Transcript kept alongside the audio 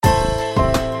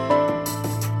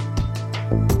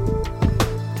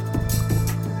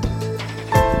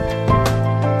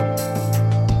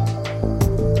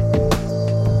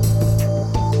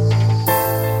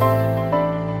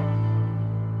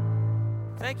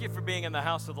Thank you for being in the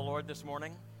house of the Lord this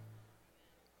morning.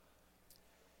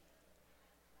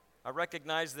 I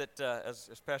recognize that,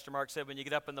 as Pastor Mark said, when you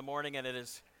get up in the morning and it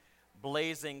is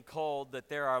blazing cold, that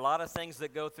there are a lot of things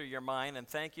that go through your mind, and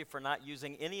thank you for not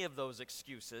using any of those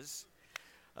excuses,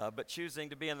 but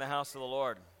choosing to be in the house of the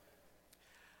Lord.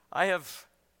 I have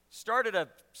started a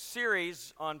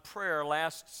series on prayer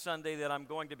last Sunday that I'm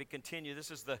going to be continuing.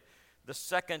 This is the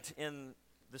second in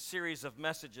the series of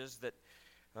messages that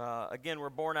again, we're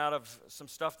born out of some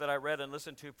stuff that I read and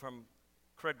listened to from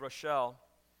Craig Rochelle.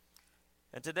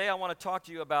 And today I want to talk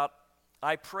to you about,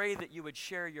 I pray that you would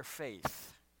share your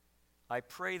faith. I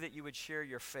pray that you would share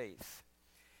your faith.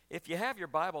 If you have your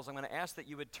Bibles, I'm going to ask that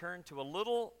you would turn to a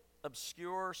little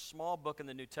obscure, small book in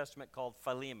the New Testament called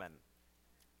Philemon.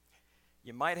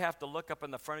 You might have to look up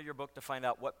in the front of your book to find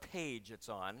out what page it's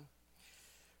on,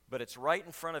 but it's right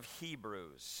in front of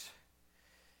Hebrews.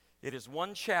 It is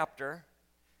one chapter,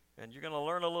 and you're going to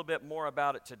learn a little bit more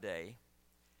about it today.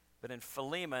 But in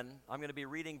Philemon, I'm going to be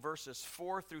reading verses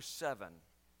 4 through 7.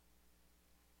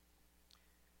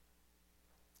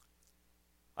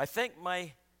 I thank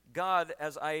my God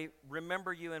as I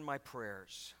remember you in my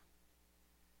prayers,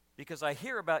 because I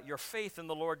hear about your faith in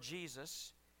the Lord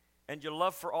Jesus and your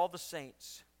love for all the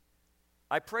saints.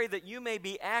 I pray that you may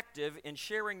be active in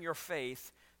sharing your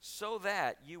faith so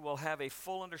that you will have a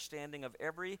full understanding of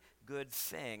every good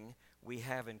thing we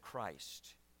have in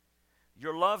Christ.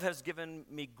 Your love has given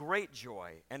me great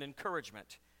joy and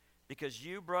encouragement because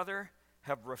you, brother,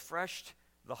 have refreshed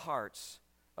the hearts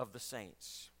of the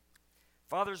saints.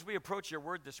 Father, as we approach your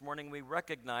word this morning, we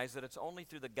recognize that it's only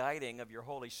through the guiding of your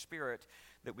Holy Spirit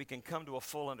that we can come to a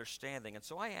full understanding. And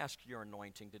so I ask your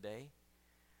anointing today.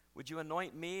 Would you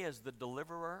anoint me as the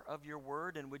deliverer of your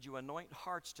word, and would you anoint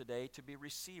hearts today to be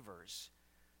receivers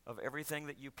of everything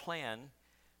that you plan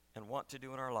and want to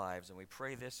do in our lives? And we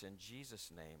pray this in Jesus'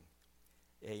 name.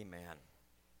 Amen.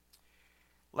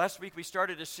 Last week we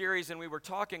started a series and we were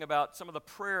talking about some of the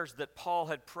prayers that Paul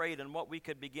had prayed and what we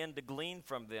could begin to glean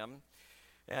from them.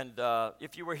 And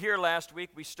if you were here last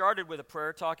week, we started with a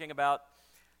prayer talking about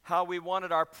how we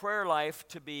wanted our prayer life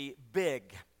to be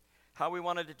big, how we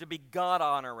wanted it to be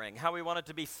God-honoring, how we wanted it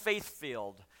to be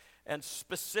faith-filled and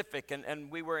specific.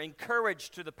 And we were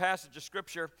encouraged through the passage of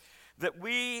Scripture that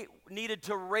we needed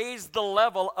to raise the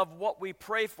level of what we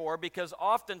pray for, because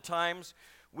oftentimes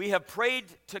we have prayed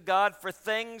to God for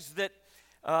things that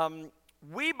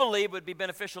we believe would be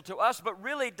beneficial to us, but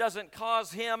really doesn't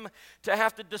cause him to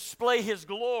have to display his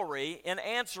glory in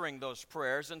answering those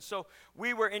prayers. And so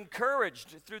we were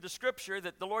encouraged through the Scripture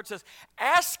that the Lord says,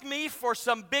 ask me for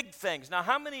some big things. Now,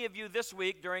 how many of you this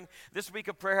week, during this week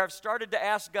of prayer, have started to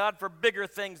ask God for bigger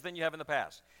things than you have in the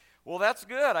past? Well, that's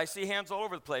good. I see hands all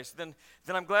over the place. Then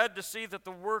I'm glad to see that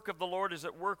the work of the Lord is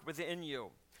at work within you.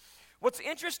 What's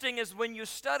interesting is when you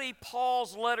study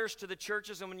Paul's letters to the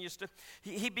churches, and when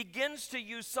he begins to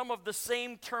use some of the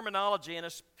same terminology, and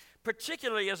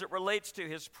particularly as it relates to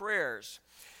his prayers.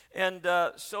 And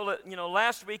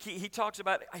last week he talks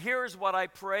about, here's what I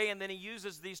pray, and then he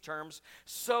uses these terms,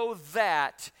 so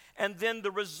that, and then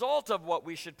the result of what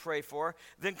we should pray for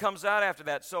then comes out after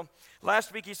that. So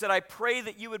last week he said, I pray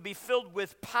that you would be filled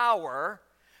with power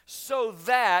so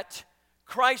that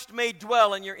Christ may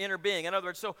dwell in your inner being. In other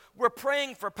words, so we're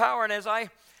praying for power, and as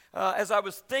I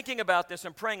was thinking about this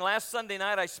and praying last Sunday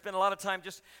night, I spent a lot of time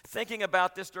just thinking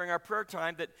about this during our prayer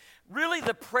time, that really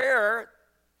the prayer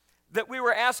that we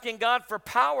were asking God for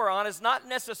power on is not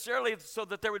necessarily so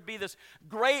that there would be this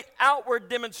great outward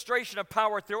demonstration of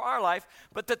power through our life,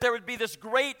 but that there would be this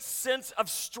great sense of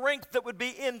strength that would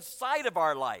be inside of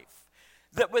our life,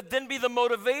 that would then be the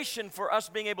motivation for us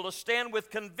being able to stand with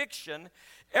conviction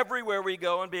everywhere we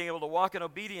go and being able to walk in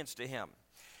obedience to him.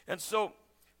 And so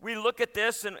we look at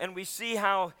this and we see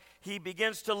how he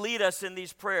begins to lead us in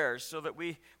these prayers so that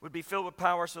we would be filled with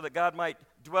power so that God might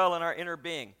dwell in our inner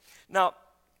being. Now,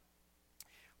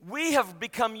 we have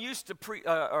become used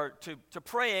to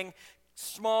praying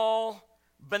small,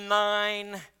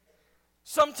 benign,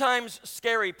 sometimes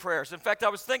scary prayers. In fact, I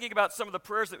was thinking about some of the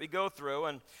prayers that we go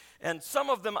through, and some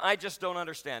of them I just don't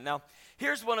understand. Now,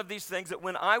 here's one of these things that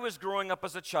when I was growing up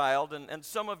as a child, and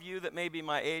some of you that may be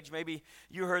my age, maybe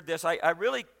you heard this, I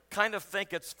really kind of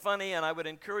think it's funny, and I would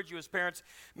encourage you as parents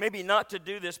maybe not to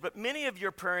do this, but many of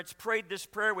your parents prayed this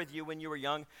prayer with you when you were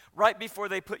young, right before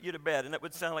they put you to bed. And it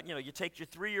would sound like, you take your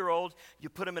 3-year-old, you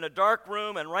put them in a dark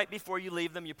room, and right before you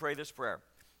leave them, you pray this prayer.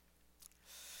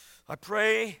 I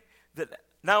pray that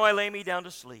now I lay me down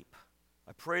to sleep.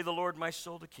 I pray the Lord my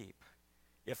soul to keep.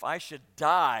 If I should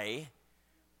die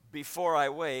before I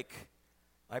wake,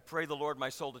 I pray the Lord my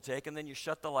soul to take. And then you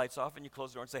shut the lights off and you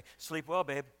close the door and say, sleep well,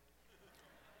 babe.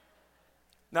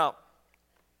 Now,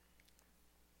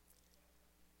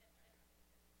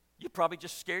 you probably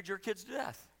just scared your kids to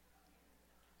death.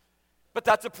 But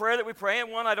that's a prayer that we pray,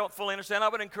 and one I don't fully understand. I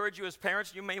would encourage you as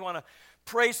parents, you may want to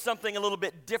pray something a little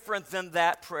bit different than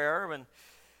that prayer. And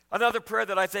another prayer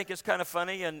that I think is kind of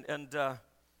funny, and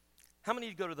how many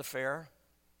of you go to the fair?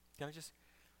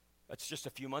 That's just a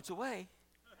few months away.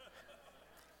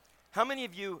 How many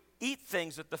of you eat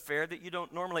things at the fair that you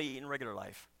don't normally eat in regular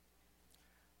life?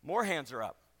 More hands are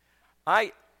up.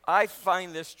 I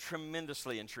find this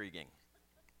tremendously intriguing.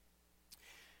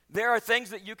 There are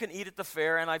things that you can eat at the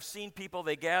fair, and I've seen people,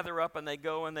 they gather up and they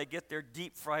go and they get their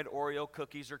deep-fried Oreo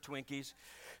cookies or Twinkies.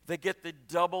 They get the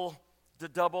double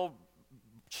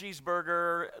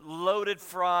cheeseburger, loaded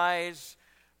fries,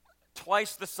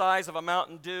 twice the size of a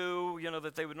Mountain Dew,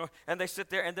 that they would know. And they sit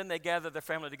there, and then they gather their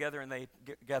family together, and they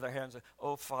gather their hands and say,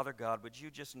 oh, Father God, would you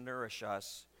just nourish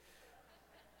us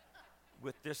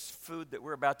with this food that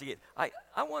we're about to eat? I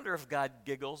wonder if God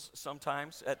giggles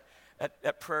sometimes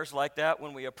at prayers like that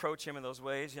when we approach him in those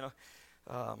ways,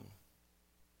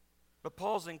 But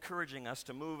Paul's encouraging us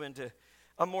to move into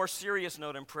a more serious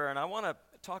note in prayer, and I want to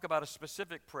talk about a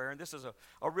specific prayer, and this is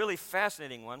a really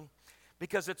fascinating one,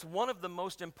 because it's one of the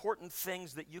most important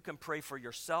things that you can pray for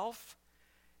yourself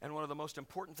and one of the most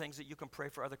important things that you can pray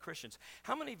for other Christians.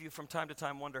 How many of you from time to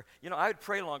time wonder, I would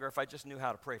pray longer if I just knew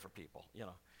how to pray for people,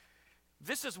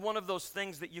 This is one of those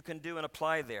things that you can do and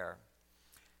apply there.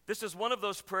 This is one of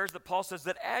those prayers that Paul says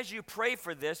that as you pray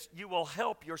for this, you will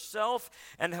help yourself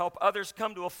and help others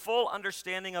come to a full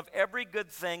understanding of every good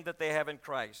thing that they have in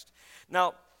Christ.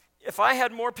 Now, if I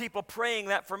had more people praying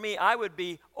that for me, I would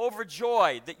be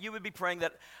overjoyed that you would be praying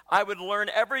that I would learn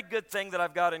every good thing that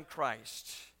I've got in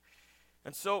Christ.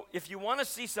 And so if you want to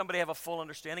see somebody have a full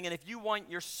understanding, and if you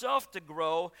want yourself to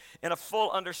grow in a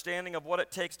full understanding of what it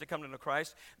takes to come to know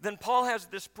Christ, then Paul has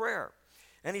this prayer.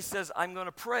 And he says, I'm going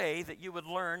to pray that you would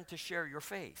learn to share your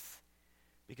faith.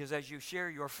 Because as you share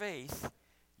your faith,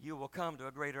 you will come to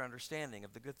a greater understanding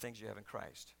of the good things you have in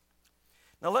Christ.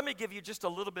 Now let me give you just a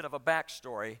little bit of a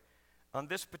backstory on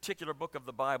this particular book of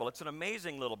the Bible. It's an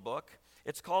amazing little book.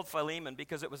 It's called Philemon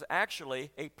because it was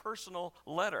actually a personal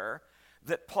letter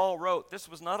that Paul wrote. This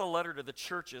was not a letter to the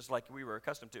churches like we were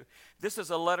accustomed to. This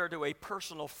is a letter to a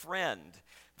personal friend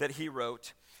that he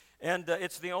wrote. And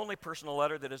it's the only personal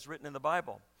letter that is written in the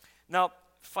Bible. Now,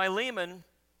 Philemon,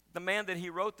 the man that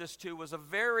he wrote this to, was a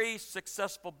very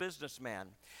successful businessman.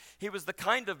 He was the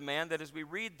kind of man that as we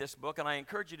read this book, and I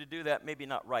encourage you to do that, maybe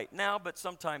not right now, but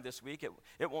sometime this week,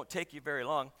 it won't take you very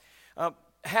long,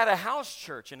 had a house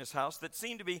church in his house that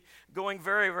seemed to be going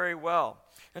very, very well.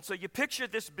 And so you picture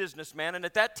this businessman, and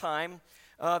at that time,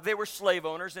 they were slave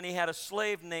owners, and he had a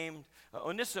slave named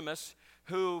Onesimus,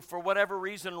 who, for whatever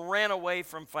reason, ran away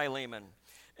from Philemon.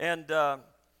 And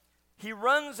he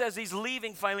runs as he's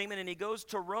leaving Philemon, and he goes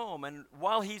to Rome. And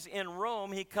while he's in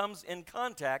Rome, he comes in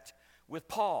contact with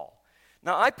Paul.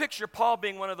 Now, I picture Paul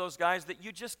being one of those guys that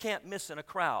you just can't miss in a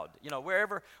crowd.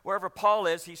 Wherever Paul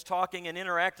is, he's talking and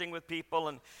interacting with people.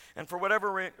 And for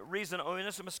whatever reason,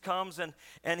 Onesimus comes,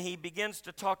 and he begins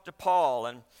to talk to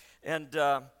Paul. And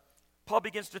Paul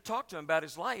begins to talk to him about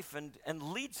his life and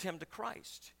leads him to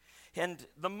Christ. And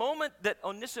the moment that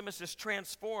Onesimus is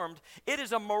transformed, it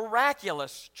is a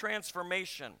miraculous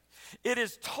transformation. It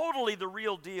is totally the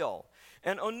real deal.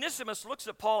 And Onesimus looks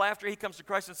at Paul after he comes to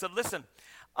Christ and said, listen,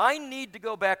 I need to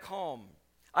go back home.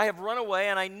 I have run away,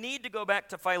 and I need to go back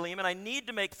to Philemon. I need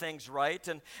to make things right.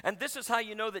 And this is how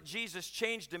you know that Jesus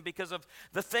changed him, because of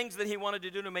the things that he wanted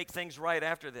to do to make things right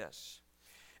after this.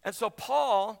 And so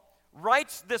Paul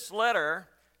writes this letter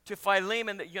to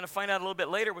Philemon that you're going to find out a little bit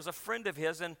later was a friend of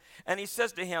his, and he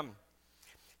says to him,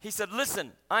 he said,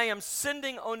 listen, I am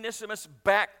sending Onesimus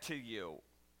back to you,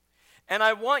 and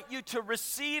I want you to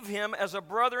receive him as a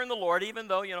brother in the Lord, even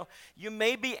though, you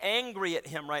may be angry at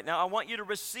him right now. I want you to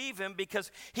receive him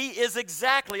because he is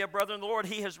exactly a brother in the Lord.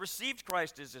 He has received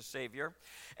Christ as his Savior,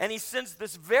 and he sends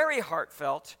this very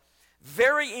heartfelt,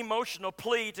 very emotional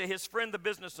plea to his friend, the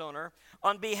business owner,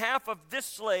 on behalf of this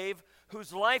slave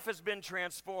whose life has been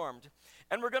transformed.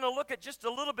 And we're going to look at just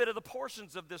a little bit of the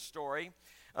portions of this story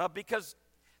because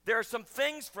there are some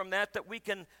things from that we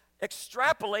can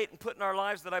extrapolate and put in our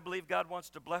lives that I believe God wants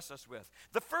to bless us with.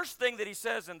 The first thing that he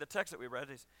says in the text that we read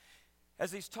is,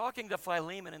 as he's talking to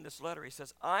Philemon in this letter, he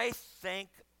says, I thank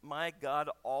my God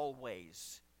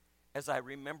always as I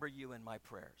remember you in my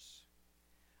prayers.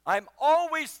 I'm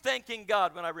always thanking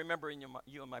God when I remember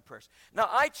you in my prayers. Now,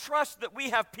 I trust that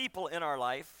we have people in our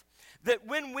life that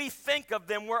when we think of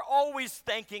them, we're always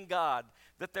thanking God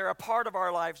that they're a part of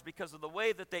our lives because of the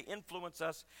way that they influence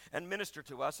us and minister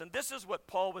to us. And this is what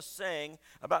Paul was saying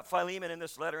about Philemon in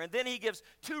this letter. And then he gives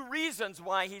 2 reasons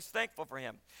why he's thankful for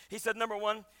him. He said, number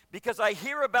 1, because I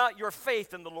hear about your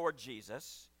faith in the Lord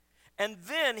Jesus. And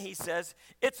then he says,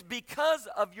 it's because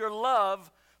of your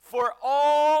love for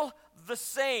all the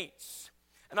saints.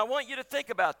 And I want you to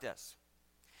think about this.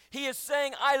 He is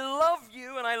saying, I love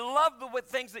you and I love the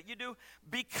things that you do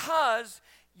because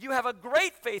you have a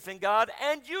great faith in God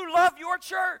and you love your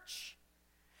church.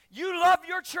 You love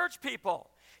your church people.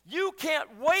 You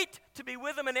can't wait to be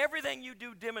with them, and everything you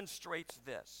do demonstrates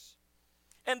this.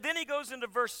 And then he goes into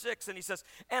verse 6 and he says,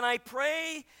 and I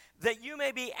pray that you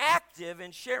may be active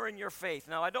in sharing your faith.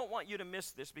 Now, I don't want you to miss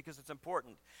this because it's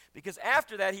important. Because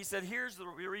after that, he said, here's the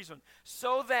reason.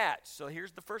 So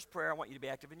here's the first prayer. I want you to be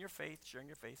active in your faith, sharing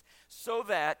your faith, so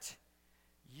that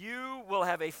you will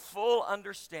have a full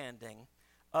understanding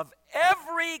of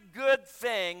every good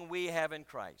thing we have in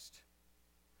Christ.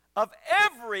 Of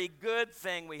every good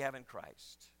thing we have in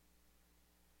Christ.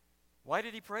 Why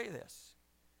did he pray this?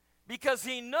 Because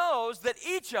he knows that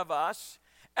each of us,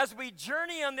 as we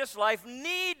journey on this life,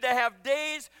 need to have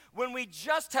days when we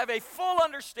just have a full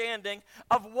understanding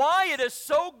of why it is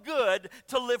so good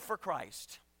to live for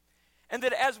Christ. And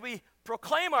that as we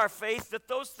proclaim our faith, that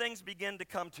those things begin to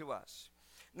come to us.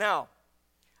 Now,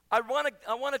 I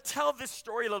want to tell this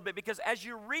story a little bit because as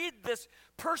you read this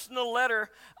personal letter,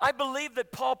 I believe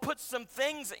that Paul puts some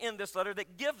things in this letter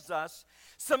that gives us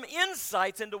some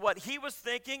insights into what he was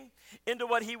thinking, into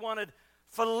what he wanted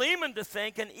Philemon to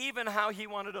think, and even how he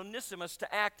wanted Onesimus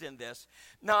to act in this.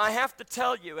 Now, I have to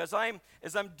tell you, as I'm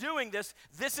doing this,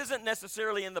 this isn't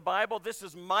necessarily in the Bible. This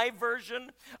is my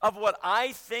version of what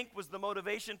I think was the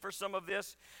motivation for some of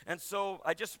this, and so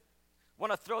I just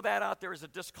want to throw that out there as a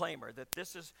disclaimer that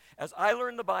this is, as I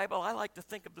learn the Bible, I like to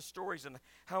think of the stories and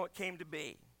how it came to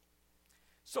be.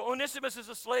 So Onesimus is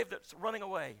a slave that's running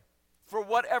away. For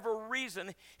whatever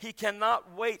reason, he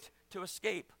cannot wait to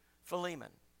escape Philemon.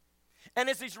 And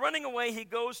as he's running away, he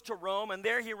goes to Rome, and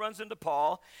there he runs into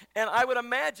Paul. And I would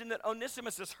imagine that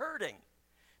Onesimus is hurting.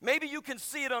 Maybe you can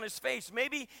see it on his face.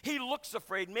 Maybe he looks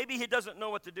afraid. Maybe he doesn't know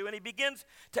what to do. And he begins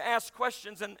to ask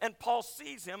questions, and Paul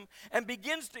sees him and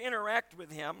begins to interact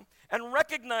with him. And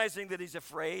recognizing that he's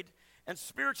afraid and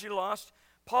spiritually lost,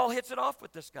 Paul hits it off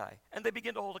with this guy, and they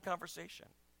begin to hold a conversation.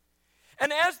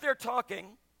 And as they're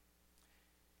talking,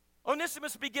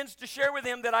 Onesimus begins to share with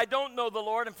him that I don't know the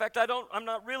Lord. In fact, I'm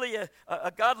not really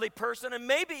a godly person, and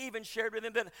maybe even shared with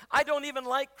him that I don't even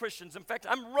like Christians. In fact,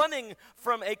 I'm running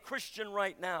from a Christian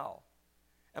right now.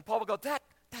 And Paul will go,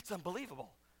 that's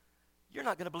unbelievable. You're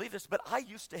not going to believe this, but I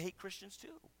used to hate Christians too.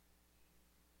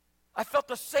 I felt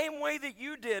the same way that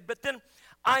you did, but then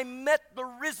I met the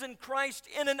risen Christ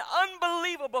in an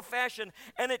unbelievable fashion,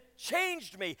 and it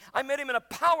changed me. I met him in a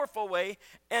powerful way,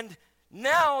 and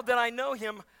now that I know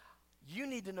him, you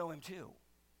need to know him too.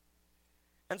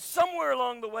 And somewhere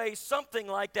along the way, something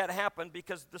like that happened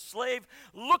because the slave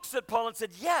looks at Paul and said,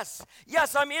 yes,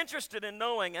 I'm interested in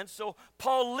knowing. And so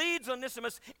Paul leads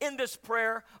Onesimus in this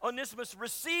prayer. Onesimus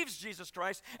receives Jesus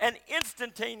Christ, and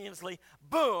instantaneously,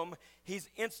 boom, he's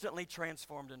instantly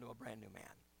transformed into a brand new man.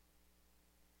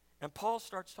 And Paul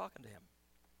starts talking to him.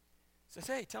 He says,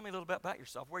 hey, tell me a little bit about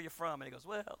yourself. Where are you from? And he goes,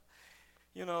 well,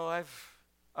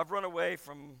 I've run away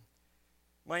from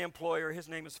my employer. His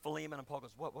name is Philemon. And Paul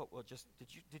goes, what, just,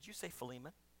 did you say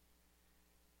Philemon?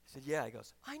 He said, yeah. He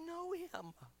goes, I know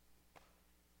him.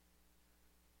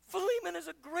 Philemon is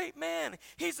a great man.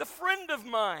 He's a friend of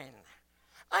mine.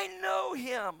 I know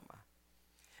him.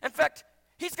 In fact,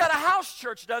 he's got a house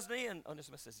church, doesn't he? And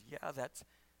Onesimus says, yeah,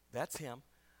 that's him.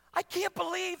 I can't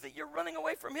believe that you're running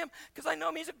away from him because I know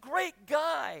him. He's a great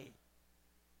guy.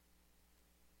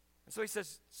 And so he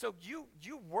says, so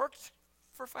you worked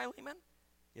for Philemon?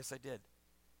 Yes, I did.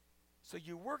 So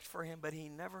you worked for him, but he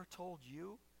never told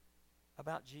you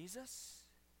about Jesus?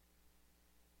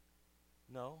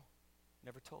 No,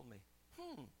 never told me.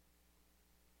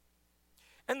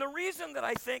 And the reason that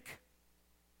I think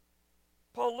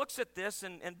Paul looks at this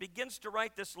and begins to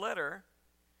write this letter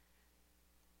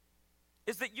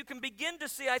is that you can begin to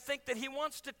see, I think, that he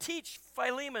wants to teach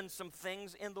Philemon some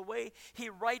things in the way he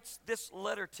writes this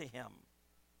letter to him.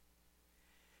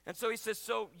 And so he says,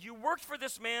 so you worked for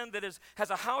this man that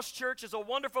has a house church, is a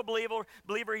wonderful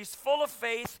believer. He's full of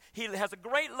faith. He has a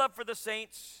great love for the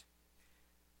saints.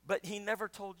 But he never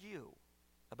told you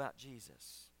about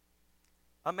Jesus.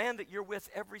 A man that you're with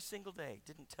every single day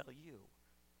didn't tell you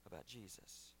about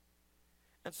Jesus.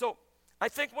 And so I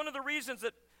think one of the reasons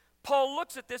that Paul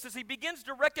looks at this is he begins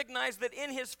to recognize that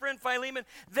in his friend Philemon,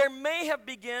 there may have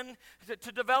begun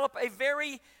to develop a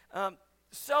very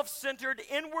self-centered,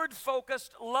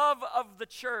 inward-focused love of the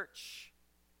church.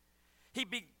 He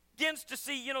begins to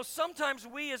see, sometimes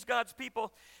we as God's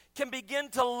people can begin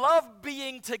to love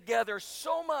being together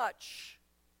so much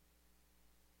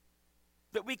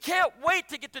that we can't wait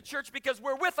to get to church because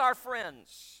we're with our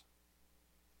friends.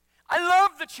 I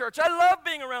love the church. I love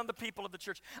being around the people of the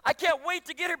church. I can't wait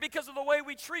to get here because of the way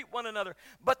we treat one another.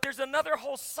 But there's another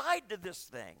whole side to this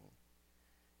thing.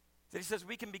 That he says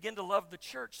we can begin to love the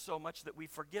church so much that we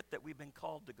forget that we've been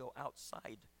called to go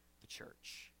outside the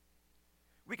church.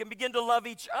 We can begin to love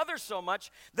each other so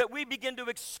much that we begin to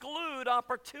exclude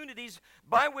opportunities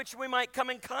by which we might come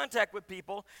in contact with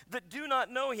people that do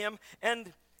not know him.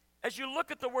 And as you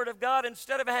look at the Word of God,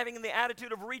 instead of having the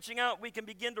attitude of reaching out, we can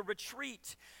begin to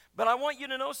retreat. But I want you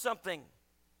to know something.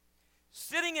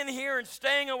 Sitting in here and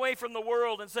staying away from the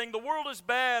world and saying the world is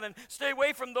bad and stay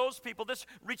away from those people, this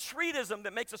retreatism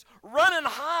that makes us run and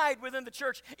hide within the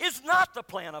church is not the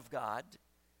plan of God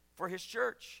for his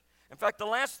church. In fact, the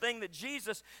last thing that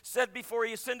Jesus said before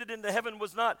he ascended into heaven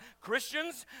was not,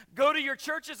 Christians, go to your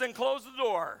churches and close the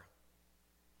door.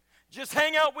 Just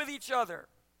hang out with each other.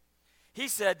 He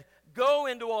said, go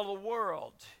into all the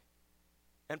world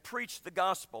and preach the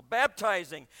gospel,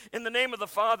 baptizing in the name of the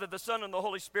Father, the Son, and the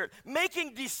Holy Spirit,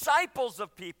 making disciples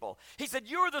of people. He said,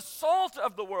 you are the salt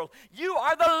of the world. You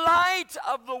are the light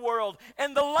of the world.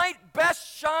 And the light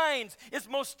best shines, is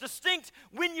most distinct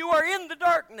when you are in the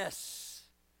darkness.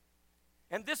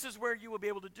 And this is where you will be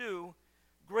able to do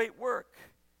great work.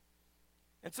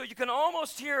 And so you can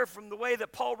almost hear from the way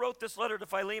that Paul wrote this letter to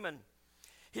Philemon.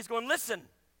 He's going, listen,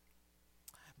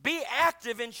 be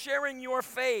active in sharing your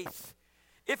faith.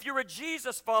 If you're a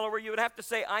Jesus follower, you would have to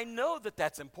say, I know that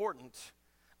that's important.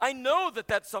 I know that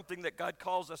that's something that God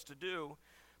calls us to do.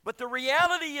 But the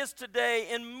reality is today,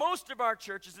 in most of our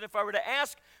churches, and if I were to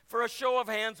ask for a show of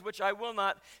hands, which I will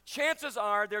not, chances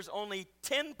are there's only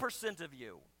 10% of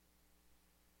you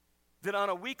that on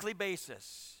a weekly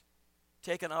basis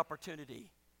take an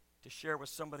opportunity to share with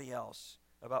somebody else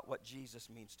about what Jesus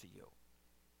means to you.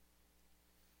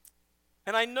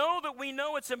 And I know that we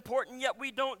know it's important, yet we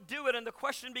don't do it. And the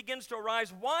question begins to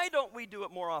arise, why don't we do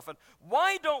it more often?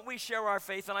 Why don't we share our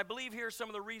faith? And I believe here are some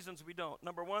of the reasons we don't.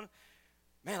 Number one,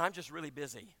 man, I'm just really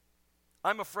busy.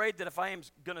 I'm afraid that if I am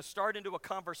going to start into a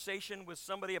conversation with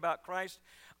somebody about Christ,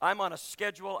 I'm on a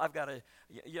schedule. I've got to,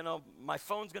 my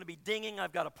phone's going to be dinging.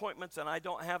 I've got appointments, and I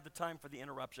don't have the time for the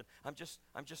interruption. I'm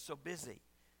just so busy.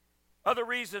 Other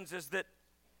reasons is that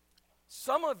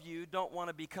some of you don't want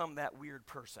to become that weird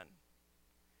person.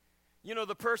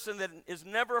 The person that is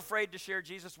never afraid to share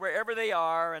Jesus wherever they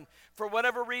are, and for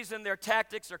whatever reason, their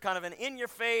tactics are kind of an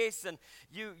in-your-face, and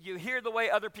you hear the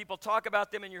way other people talk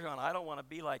about them, and you're going, I don't want to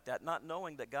be like that, not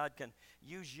knowing that God can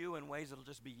use you in ways that'll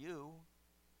just be you.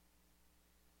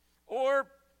 Or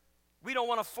we don't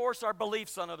want to force our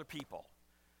beliefs on other people.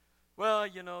 Well,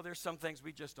 there's some things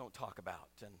we just don't talk about,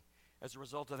 and as a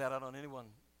result of that, I don't want anyone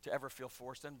to ever feel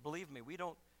forced, and believe me, we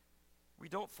don't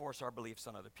force our beliefs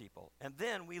on other people. And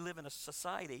then we live in a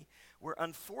society where,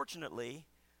 unfortunately,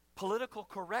 political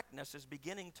correctness is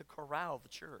beginning to corral the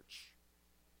church.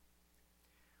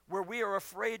 Where we are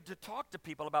afraid to talk to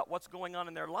people about what's going on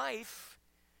in their life,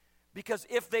 because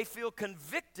if they feel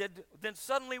convicted, then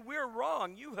suddenly we're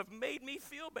wrong. You have made me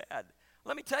feel bad.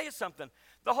 Let me tell you something.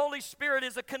 The Holy Spirit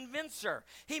is a convincer.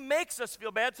 He makes us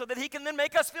feel bad so that he can then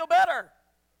make us feel better.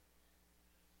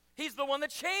 He's the one that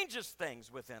changes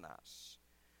things within us.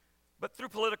 But through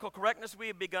political correctness, we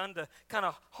have begun to kind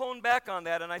of hone back on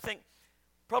that. And I think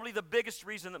probably the biggest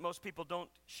reason that most people don't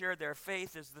share their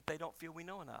faith is that they don't feel we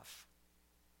know enough.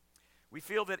 We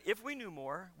feel that if we knew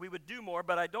more, we would do more,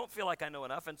 but I don't feel like I know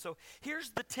enough. And so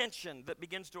here's the tension that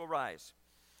begins to arise.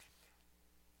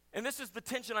 And this is the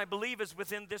tension I believe is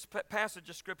within this passage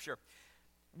of Scripture.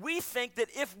 We think that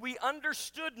if we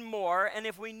understood more and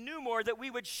if we knew more, that we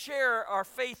would share our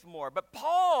faith more. But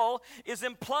Paul is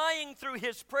implying through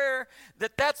his prayer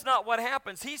that that's not what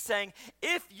happens. He's saying,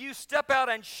 if you step out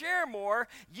and share more,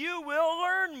 you will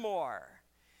learn more.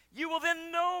 You will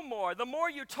then know more. The more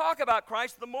you talk about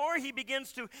Christ, the more he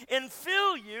begins to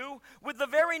infill you with the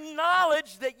very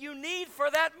knowledge that you need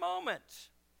for that moment.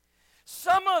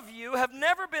 Some of you have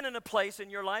never been in a place in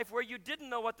your life where you didn't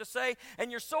know what to say,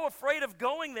 and you're so afraid of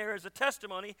going there as a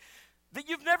testimony that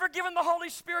you've never given the Holy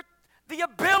Spirit the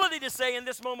ability to say in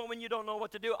this moment when you don't know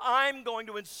what to do, I'm going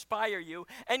to inspire you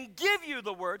and give you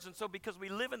the words. And so because we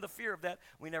live in the fear of that,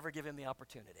 we never give him the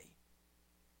opportunity.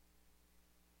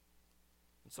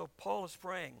 And so Paul is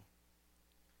praying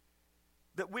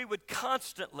that we would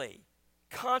constantly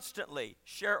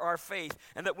share our faith,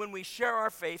 and that when we share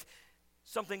our faith,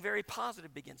 something very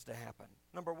positive begins to happen.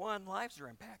 Number one, lives are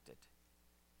impacted.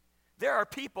 There are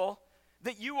people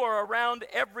that you are around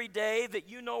every day that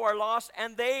you know are lost,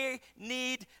 and they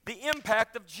need the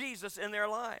impact of Jesus in their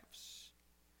lives.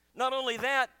 Not only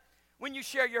that, when you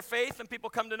share your faith and people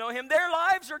come to know him, their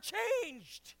lives are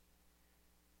changed.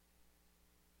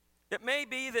 It may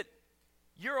be that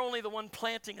you're only the one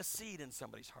planting a seed in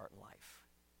somebody's heart and life.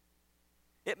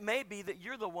 It may be that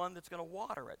you're the one that's going to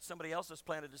water it. Somebody else has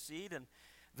planted a seed, and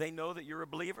they know that you're a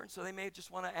believer, and so they may just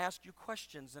want to ask you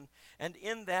questions. And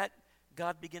in that,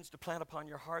 God begins to plant upon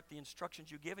your heart the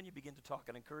instructions you give, and you begin to talk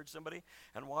and encourage somebody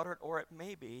and water it. Or it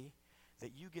may be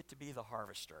that you get to be the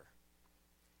harvester,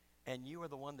 and you are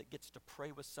the one that gets to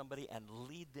pray with somebody and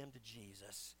lead them to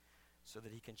Jesus so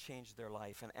that he can change their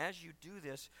life. And as you do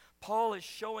this, Paul is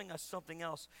showing us something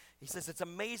else. He says it's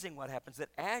amazing what happens, that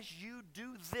as you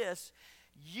do this,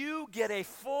 you get a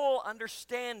full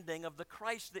understanding of the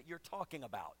Christ that you're talking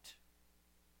about.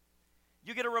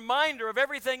 You get a reminder of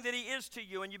everything that he is to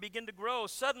you, and you begin to grow.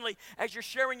 Suddenly, as you're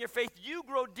sharing your faith, you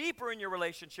grow deeper in your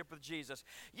relationship with Jesus.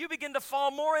 You begin to fall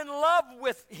more in love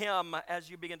with him as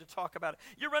you begin to talk about it.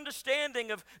 Your understanding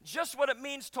of just what it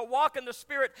means to walk in the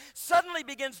Spirit suddenly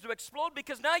begins to explode,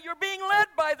 because now you're being led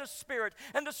by the Spirit,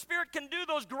 and the Spirit can do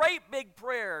those great big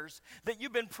prayers that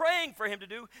you've been praying for him to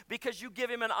do, because you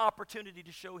give him an opportunity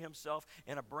to show himself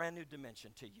in a brand new dimension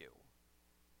to you.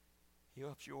 He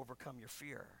helps you overcome your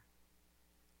fear.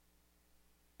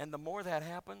 And the more that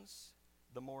happens,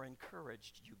 the more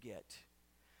encouraged you get.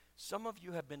 Some of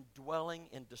you have been dwelling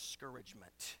in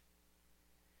discouragement.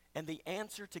 And the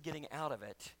answer to getting out of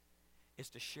it is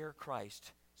to share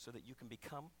Christ so that you can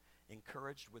become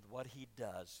encouraged with what he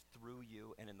does through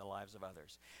you and in the lives of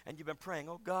others. And you've been praying,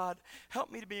 oh God, help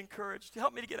me to be encouraged.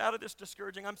 Help me to get out of this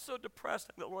discouraging. I'm so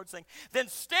depressed. And the Lord's saying, then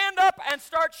stand up and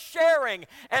start sharing,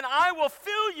 and I will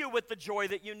fill you with the joy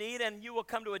that you need, and you will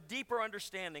come to a deeper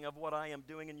understanding of what I am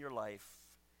doing in your life.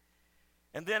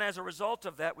 And then as a result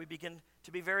of that, we begin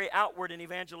to be very outward and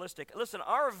evangelistic. Listen,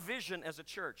 our vision as a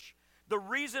church, the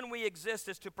reason we exist,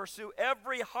 is to pursue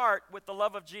every heart with the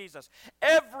love of Jesus.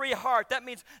 Every heart. That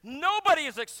means nobody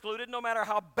is excluded, no matter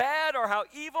how bad or how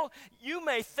evil you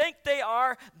may think they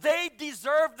are. They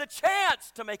deserve the chance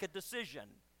to make a decision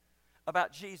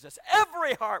about Jesus.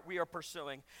 Every heart we are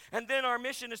pursuing. And then our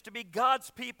mission is to be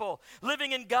God's people,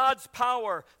 living in God's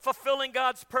power, fulfilling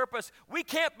God's purpose. We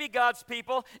can't be God's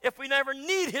people if we never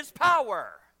need his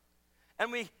power.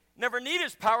 And we never need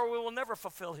his power, we will never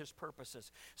fulfill his purposes.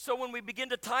 So when we begin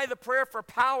to tie the prayer for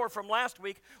power from last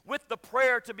week with the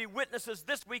prayer to be witnesses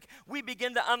this week, we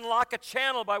begin to unlock a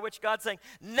channel by which God's saying,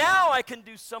 now I can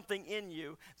do something in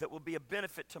you that will be a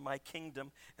benefit to my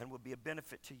kingdom and will be a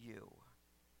benefit to you.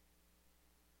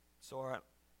 So our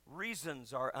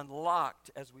reasons are unlocked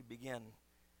as we begin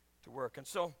to work. And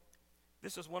so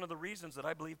this is one of the reasons that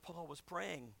I believe Paul was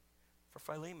praying for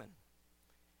Philemon.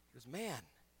 He goes, man,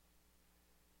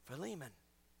 Philemon,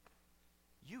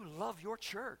 you love your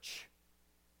church.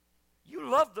 You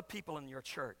love the people in your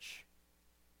church.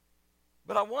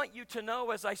 But I want you to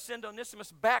know, as I send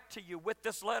Onesimus back to you with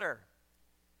this letter,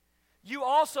 you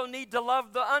also need to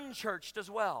love the unchurched as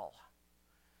well.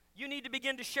 You need to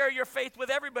begin to share your faith with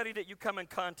everybody that you come in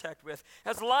contact with.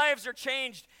 As lives are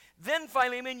changed, then,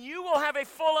 Philemon, you will have a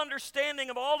full understanding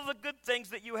of all of the good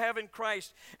things that you have in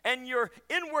Christ. And your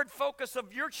inward focus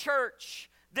of your church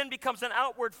then becomes an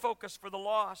outward focus for the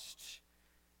lost.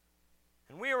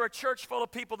 And we are a church full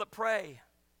of people that pray.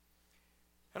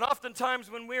 And oftentimes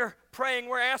when we're praying,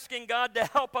 we're asking God to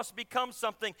help us become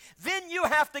something. Then you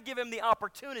have to give him the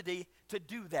opportunity to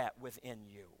do that within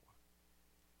you.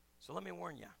 So let me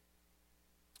warn you.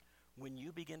 When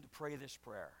you begin to pray this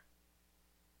prayer,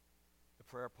 the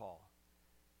prayer of Paul,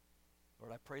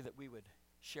 Lord, I pray that we would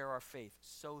share our faith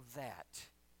so that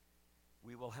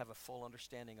we will have a full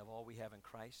understanding of all we have in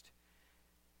Christ.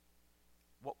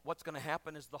 What's going to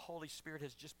happen is the Holy Spirit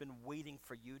has just been waiting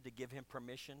for you to give him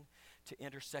permission to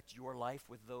intersect your life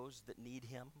with those that need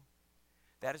him.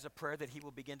 That is a prayer that he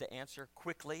will begin to answer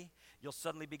quickly. You'll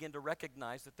suddenly begin to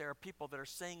recognize that there are people that are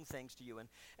saying things to you,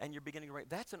 and you're beginning to write,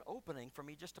 that's an opening for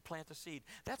me just to plant a seed.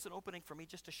 That's an opening for me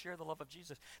just to share the love of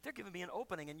Jesus. They're giving me an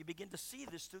opening, and you begin to see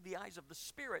this through the eyes of the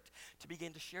Spirit to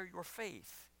begin to share your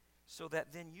faith, so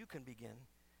that then you can begin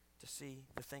to see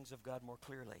the things of God more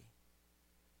clearly.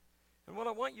 And what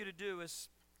I want you to do is,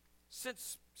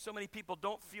 since so many people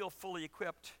don't feel fully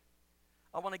equipped,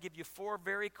 I want to give you 4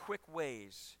 very quick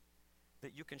ways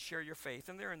that you can share your faith.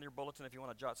 And they're in your bulletin if you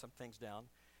want to jot some things down.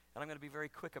 And I'm going to be very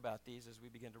quick about these as we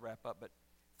begin to wrap up. But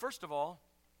first of all,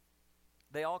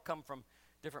 they all come from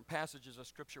different passages of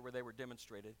Scripture where they were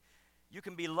demonstrated. You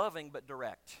can be loving but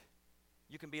direct.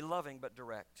 You can be loving but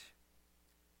direct.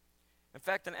 In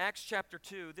fact, in Acts chapter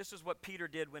 2, this is what Peter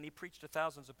did when he preached to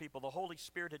thousands of people. The Holy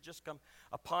Spirit had just come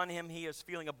upon him. He is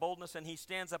feeling a boldness, and he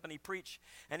stands up and he preached.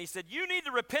 And he said, you need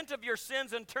to repent of your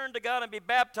sins and turn to God and be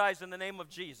baptized in the name of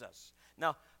Jesus.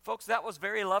 Now, folks, that was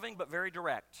very loving but very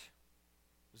direct.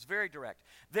 It was very direct.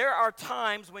 There are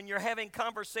times when you're having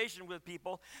conversation with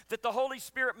people that the Holy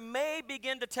Spirit may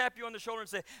begin to tap you on the shoulder and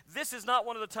say, this is not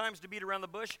one of the times to beat around the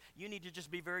bush. You need to just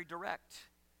be very direct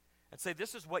and say,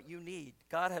 this is what you need.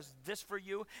 God has this for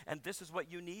you, and this is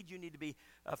what you need. You need to be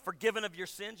forgiven of your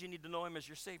sins. You need to know him as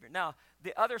your Savior. Now,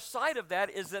 the other side of that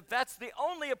is that that's the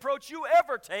only approach you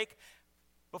ever take.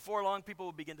 Before long, people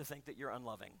will begin to think that you're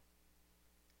unloving.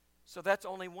 So that's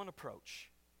only one approach.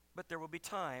 But there will be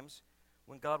times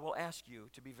when God will ask you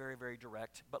to be very, very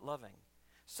direct but loving.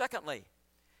 Secondly,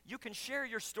 you can share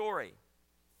your story.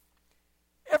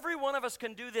 Every one of us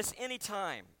can do this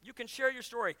anytime. You can share your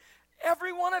story.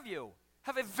 Every one of you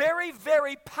have a very,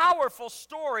 very powerful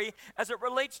story as it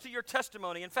relates to your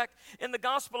testimony. In fact, in the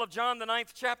Gospel of John, the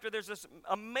 9th chapter, there's this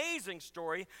amazing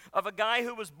story of a guy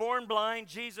who was born blind.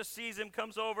 Jesus sees him,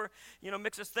 comes over,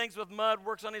 mixes things with mud,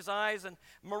 works on his eyes, and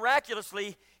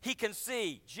miraculously, he can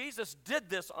see. Jesus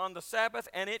did this on the Sabbath,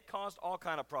 and it caused all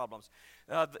kind of problems.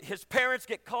 His parents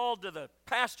get called to the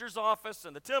pastor's office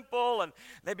in the temple, and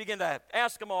they begin to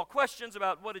ask him all questions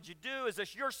about, what did you do? Is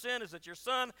this your sin? Is it your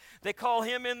son? They call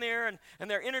him in there,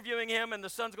 and they're interviewing him, and the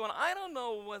son's going, I don't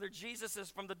know whether Jesus is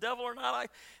from the devil or not.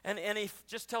 And he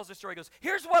just tells the story. He goes,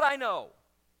 here's what I know.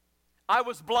 I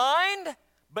was blind,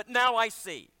 but now I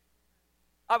see.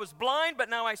 I was blind, but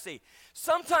now I see.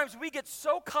 Sometimes we get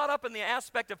so caught up in the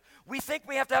aspect of we think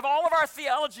we have to have all of our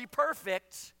theology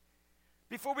perfect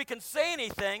before we can say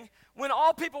anything, when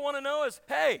all people want to know is,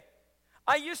 hey,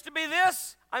 I used to be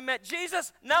this, I met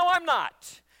Jesus, now I'm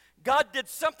not. God did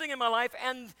something in my life,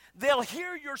 and they'll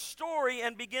hear your story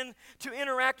and begin to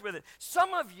interact with it.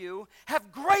 Some of you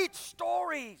have great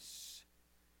stories.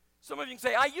 Some of you can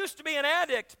say, I used to be an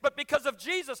addict, but because of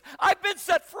Jesus, I've been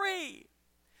set free.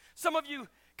 Some of you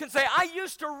can say, I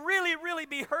used to really, really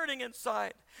be hurting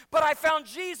inside, but I found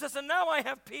Jesus, and now I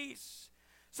have peace.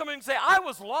 Some of you can say, I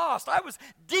was lost. I was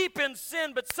deep in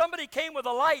sin, but somebody came with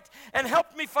a light and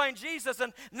helped me find Jesus,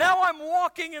 and now I'm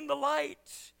walking in the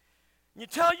light. You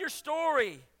tell your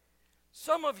story.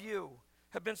 Some of you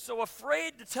have been so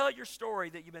afraid to tell your story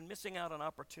that you've been missing out on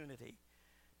opportunity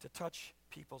to touch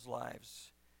people's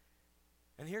lives.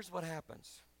 And here's what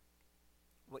happens.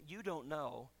 What you don't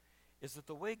know is that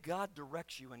the way God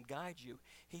directs you and guides you,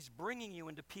 he's bringing you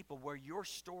into people where your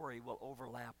story will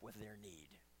overlap with their need.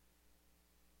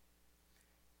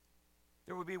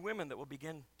 There will be women that will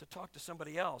begin to talk to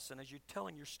somebody else, and as you're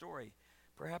telling your story,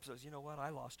 perhaps it was, you know what, I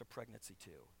lost a pregnancy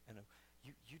too. And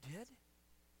you did?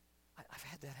 I've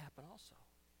had that happen also.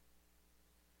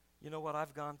 You know what,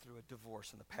 I've gone through a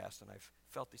divorce in the past, and I've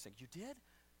felt these things. You did?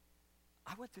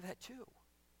 I went through that too.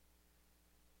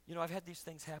 I've had these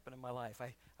things happen in my life.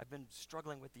 I've been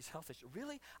struggling with these health issues.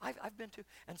 Really? I've been to,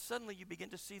 and suddenly you begin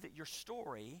to see that your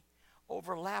story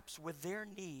overlaps with their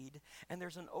need, and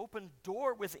there's an open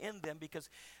door within them because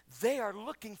they are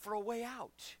looking for a way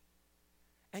out.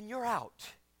 And you're out.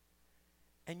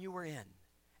 And you were in.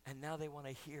 And now they want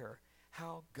to hear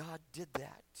how God did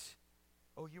that.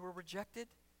 Oh, you were rejected?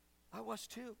 I was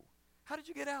too. How did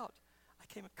you get out? I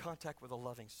came in contact with a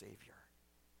loving Savior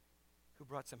who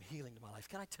brought some healing to my life.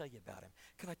 Can I tell you about him?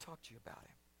 Can I talk to you about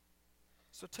him?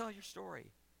 So tell your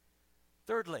story.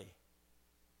 Thirdly,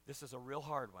 this is a real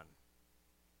hard one.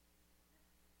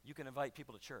 You can invite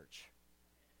people to church.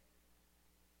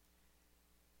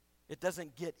 It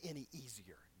doesn't get any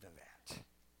easier than that.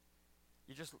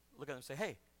 You just look at them and say,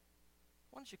 hey,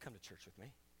 why don't you come to church with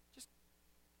me? Just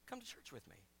come to church with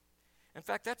me. In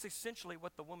fact, that's essentially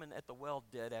what the woman at the well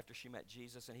did after she met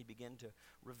Jesus, and he began to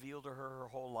reveal to her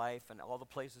whole life and all the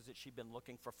places that she'd been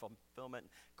looking for fulfillment,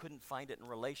 couldn't find it in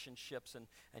relationships,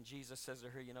 and Jesus says to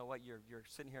her, you know what, you're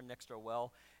sitting here next to a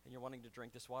well, and you're wanting to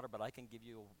drink this water, but I can give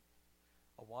you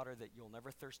a water that you'll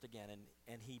never thirst again.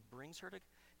 And he brings her to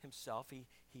himself. He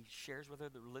shares with her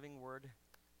the living word,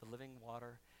 the living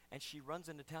water, and she runs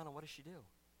into town, and what does she do?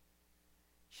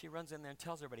 She runs in there and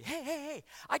tells everybody, hey,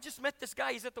 I just met this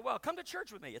guy. He's at the well. Come to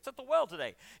church with me. It's at the well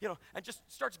today. And just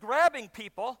starts grabbing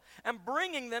people and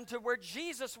bringing them to where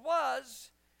Jesus was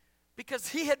because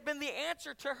he had been the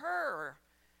answer to her.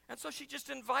 And so she just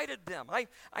invited them.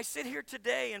 I sit here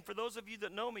today, and for those of you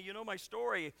that know me, you know my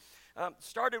story.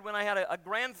 Started when I had a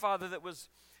grandfather that was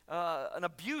an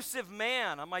abusive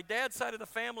man on my dad's side of the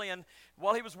family. And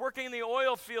while he was working in the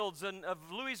oil fields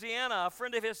of Louisiana, a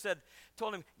friend of his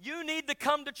told him, "You need to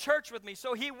come to church with me."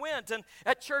 So he went, and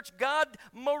at church, God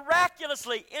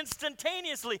miraculously,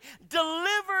 instantaneously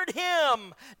delivered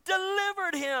him,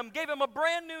 gave him a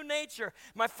brand new nature.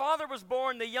 My father was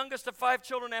born, the youngest of 5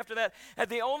 children after that, and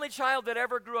the only child that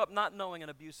ever grew up not knowing an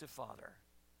abusive father.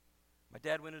 My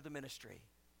dad went into the ministry.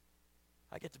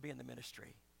 I get to be in the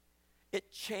ministry. It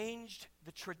changed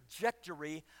the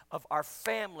trajectory of our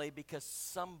family because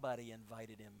somebody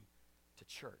invited him to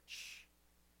church.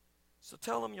 So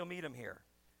tell him you'll meet him here.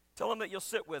 Tell him that you'll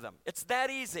sit with him. It's that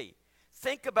easy.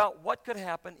 Think about what could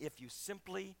happen if you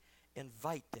simply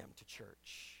invite them to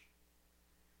church.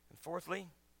 And fourthly,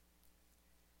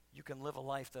 you can live a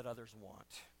life that others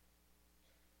want.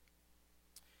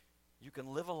 You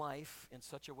can live a life in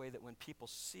such a way that when people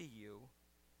see you,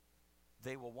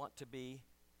 they will want to be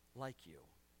like you.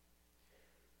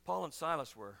 Paul and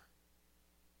Silas were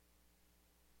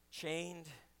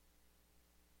chained,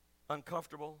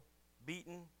 uncomfortable,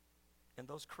 beaten, and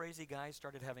those crazy guys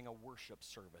started having a worship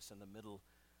service in the middle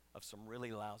of some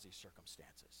really lousy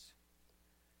circumstances.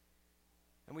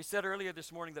 And we said earlier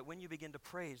this morning that when you begin to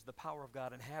praise, the power of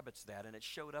God inhabits that, and it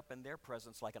showed up in their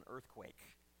presence like an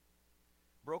earthquake.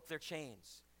 Broke their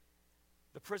chains.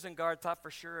 The prison guard thought for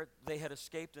sure they had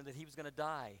escaped and that he was going to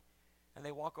die. And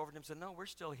they walk over to him and say, "No, we're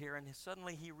still here." And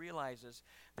suddenly he realizes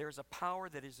there is a power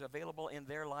that is available in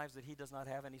their lives that he does not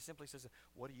have. And he simply says,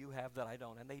 "What do you have that I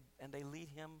don't?" And they lead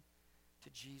him to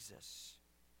Jesus.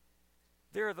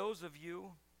 There are those of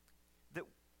you that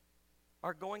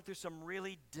are going through some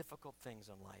really difficult things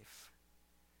in life.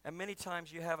 And many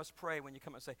times you have us pray when you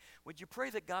come and say, "Would you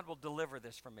pray that God will deliver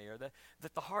this from me?" Or that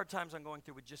the hard times I'm going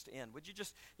through would just end. Would you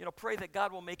just, pray that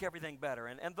God will make everything better?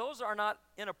 And those are not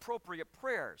inappropriate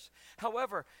prayers.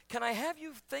 However, can I have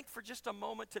you think for just a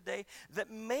moment today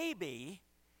that maybe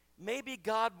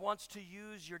God wants to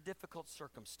use your difficult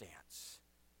circumstance.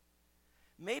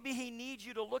 Maybe he needs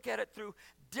you to look at it through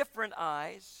different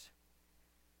eyes.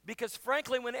 Because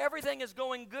frankly, when everything is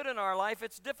going good in our life,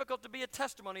 it's difficult to be a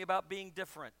testimony about being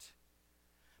different.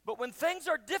 But when things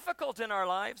are difficult in our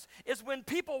lives is when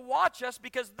people watch us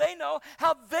because they know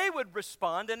how they would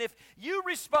respond. And if you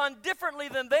respond differently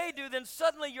than they do, then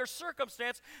suddenly your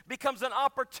circumstance becomes an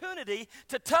opportunity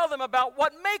to tell them about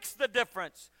what makes the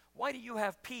difference. Why do you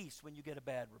have peace when you get a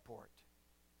bad report?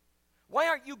 Why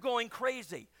aren't you going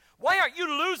crazy? Why aren't you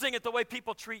losing it the way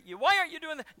people treat you? Why aren't you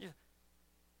doing that?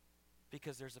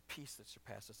 Because there's a peace that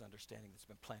surpasses understanding that's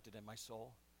been planted in my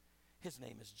soul. His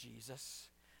name is Jesus.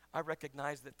 I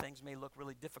recognize that things may look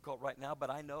really difficult right now, but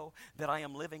I know that I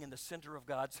am living in the center of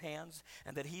God's hands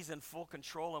and that he's in full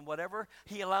control, and whatever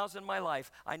he allows in my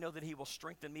life, I know that he will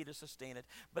strengthen me to sustain it.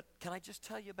 But can I just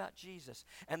tell you about Jesus?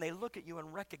 And they look at you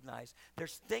and recognize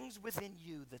there's things within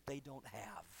you that they don't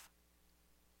have.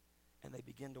 And they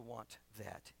begin to want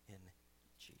that in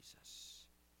Jesus.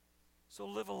 So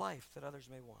live a life that others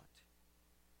may want.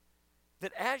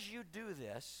 That as you do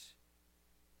this,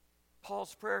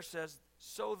 Paul's prayer says,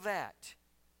 so that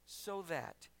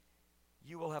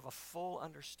you will have a full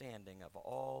understanding of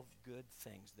all good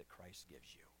things that Christ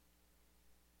gives you.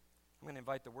 I'm going to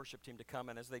invite the worship team to come,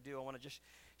 and as they do, I want to just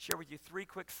share with you 3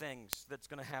 quick things that's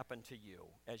going to happen to you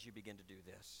as you begin to do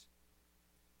this.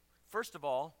 First of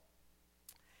all,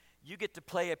 you get to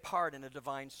play a part in a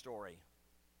divine story.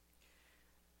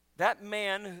 That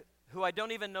man who I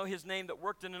don't even know his name that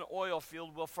worked in an oil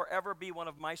field will forever be one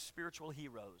of my spiritual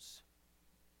heroes.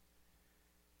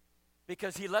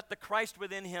 Because he let the Christ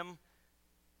within him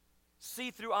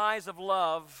see through eyes of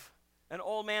love an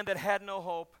old man that had no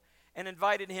hope and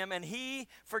invited him, and he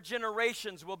for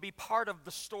generations will be part of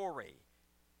the story.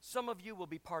 Some of you will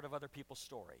be part of other people's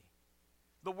story.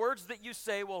 The words that you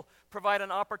say will provide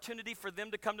an opportunity for them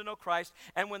to come to know Christ,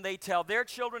 and when they tell their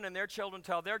children and their children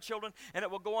tell their children, and it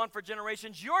will go on for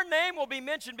generations, your name will be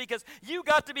mentioned because you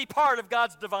got to be part of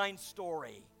God's divine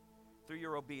story through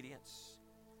your obedience.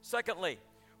 Secondly,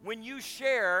 when you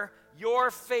share, your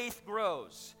faith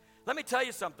grows. Let me tell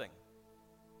you something.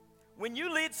 When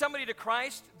you lead somebody to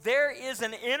Christ, there is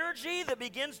an energy that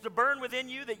begins to burn within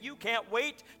you that you can't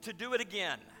wait to do it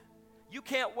again. You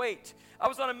can't wait. I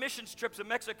was on a missions trip to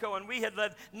Mexico, and we had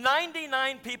led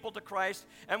 99 people to Christ,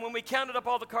 and when we counted up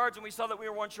all the cards and we saw that we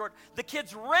were one short, the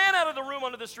kids ran out of the room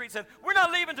onto the street and said, "We're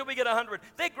not leaving until we get 100.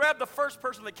 They grabbed the first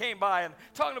person that came by and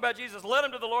talking about Jesus, led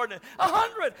them to the Lord, and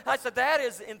 100. I said, that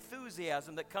is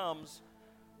enthusiasm that comes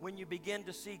when you begin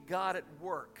to see God at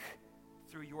work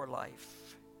through your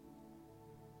life.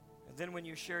 And then when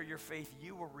you share your faith,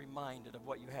 you are reminded of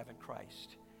what you have in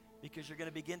Christ. because you're going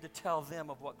to begin to tell them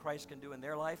of what Christ can do in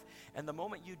their life. And the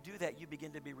moment you do that, you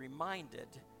begin to be reminded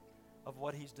of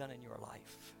what he's done in your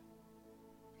life.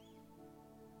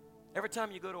 Every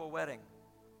time you go to a wedding,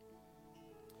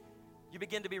 you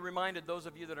begin to be reminded, those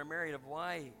of you that are married, of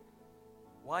why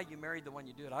you married the one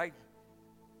you did. I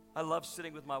love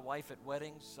sitting with my wife at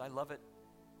weddings. I love it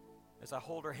as I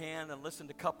hold her hand and listen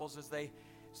to couples as they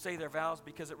say their vows,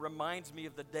 because it reminds me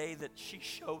of the day that she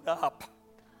showed up.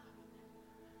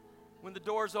 When the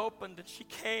doors opened and she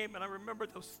came, and I remember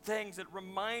those things, it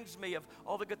reminds me of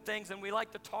all the good things, and we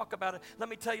like to talk about it. Let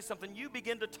me tell you something. You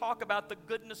begin to talk about the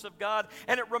goodness of God,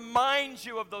 and it reminds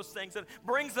you of those things. It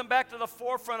brings them back to the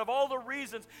forefront of all the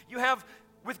reasons you have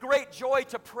with great joy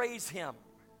to praise him.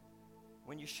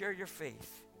 When you share your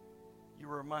faith, you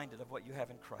are reminded of what you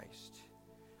have in Christ.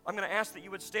 I'm going to ask that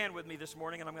you would stand with me this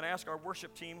morning, and I'm going to ask our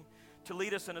worship team to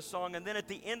lead us in a song, and then at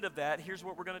the end of that, here's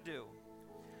what we're going to do.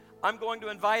 I'm going to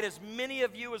invite as many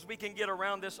of you as we can get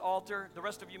around this altar. The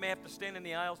rest of you may have to stand in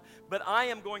the aisles. But I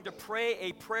am going to pray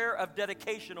a prayer of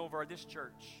dedication over this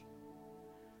church.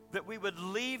 That we would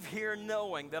leave here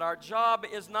knowing that our job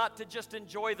is not to just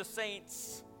enjoy the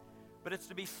saints, but it's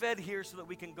to be fed here so that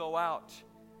we can go out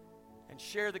and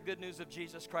share the good news of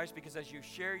Jesus Christ. Because as you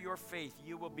share your faith,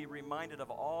 you will be reminded of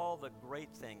all the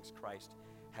great things Christ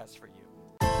has for you.